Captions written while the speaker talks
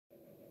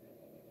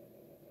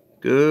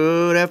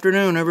Good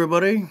afternoon,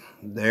 everybody.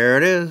 There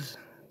it is.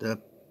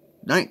 The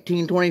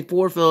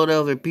 1924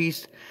 Philadelphia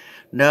Peace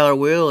dollar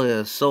wheel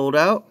is sold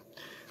out.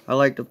 I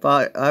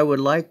would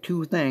like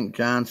to thank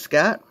John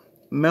Scott,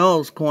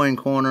 Mel's Coin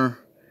Corner,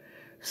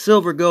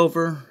 Silver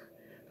Gopher,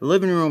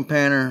 Living Room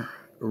Panner,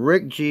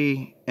 Rick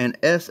G, and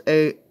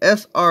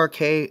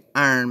SRK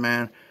Iron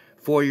Man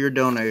for your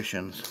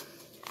donations.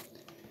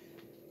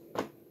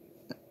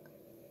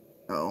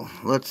 Oh,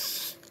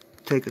 let's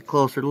take a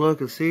closer look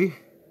and see.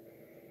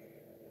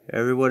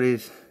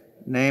 Everybody's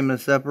name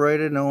is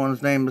separated. No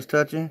one's name is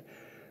touching.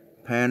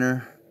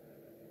 Panner,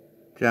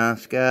 John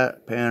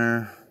Scott,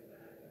 Panner,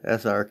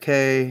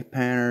 SRK,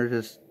 Panner,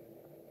 just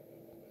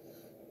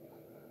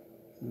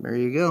there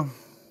you go.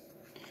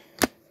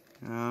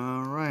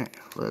 Alright,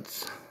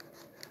 let's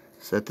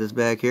set this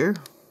back here.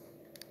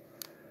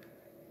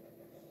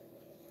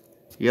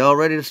 Y'all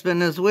ready to spin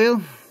this wheel?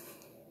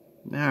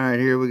 Alright,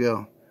 here we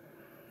go.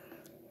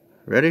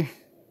 Ready?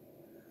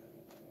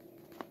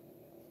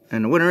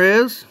 And the winner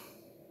is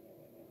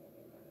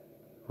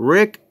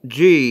Rick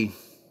G.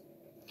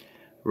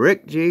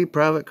 Rick G.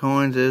 Private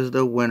Coins is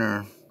the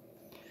winner.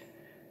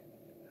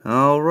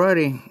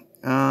 Alrighty.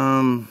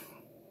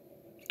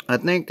 I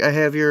think I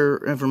have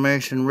your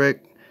information,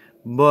 Rick,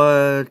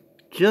 but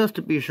just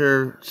to be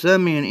sure,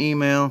 send me an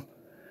email.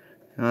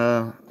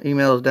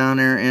 Email is down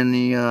there in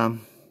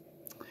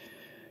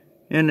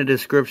the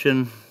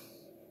description.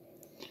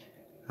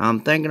 I'm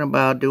thinking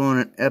about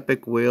doing an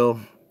epic wheel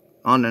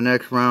on the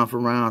next round for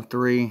round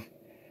 3.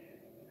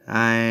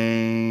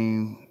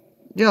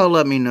 Y'all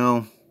let me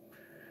know.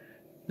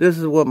 This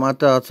is what my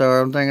thoughts are.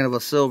 I'm thinking of a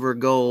silver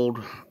gold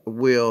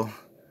wheel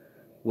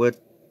with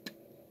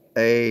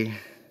a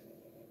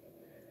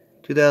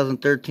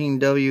 2013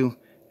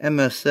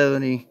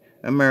 WMS70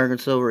 American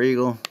Silver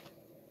Eagle.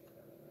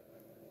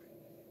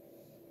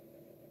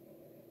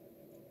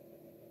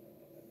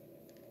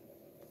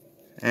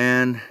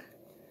 And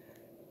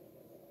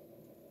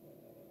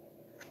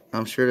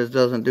I'm sure this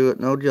doesn't do it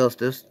no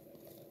justice.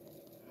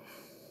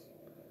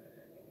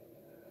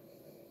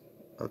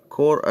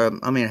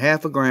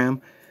 Half a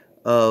gram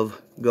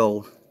of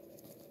gold.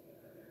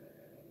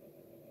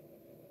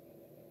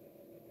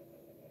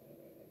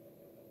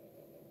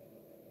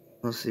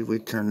 Let's see if we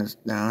turn this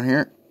down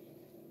here.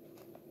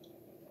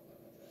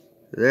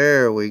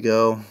 There we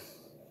go.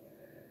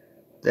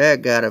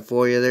 That got it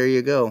for you. There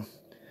you go.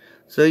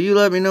 So you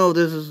let me know if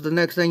this is the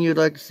next thing you'd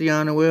like to see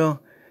on the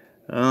wheel.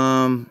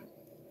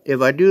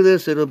 If I do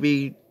this, it'll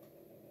be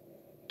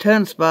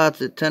 10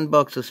 spots at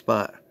 $10 a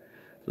spot.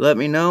 Let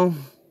me know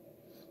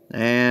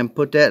and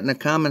put that in the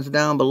comments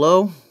down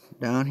below,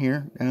 down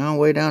here,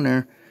 way down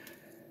there,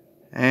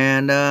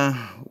 and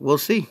we'll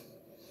see.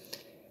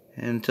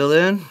 Until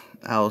then,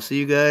 I will see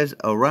you guys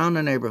around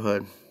the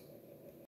neighborhood.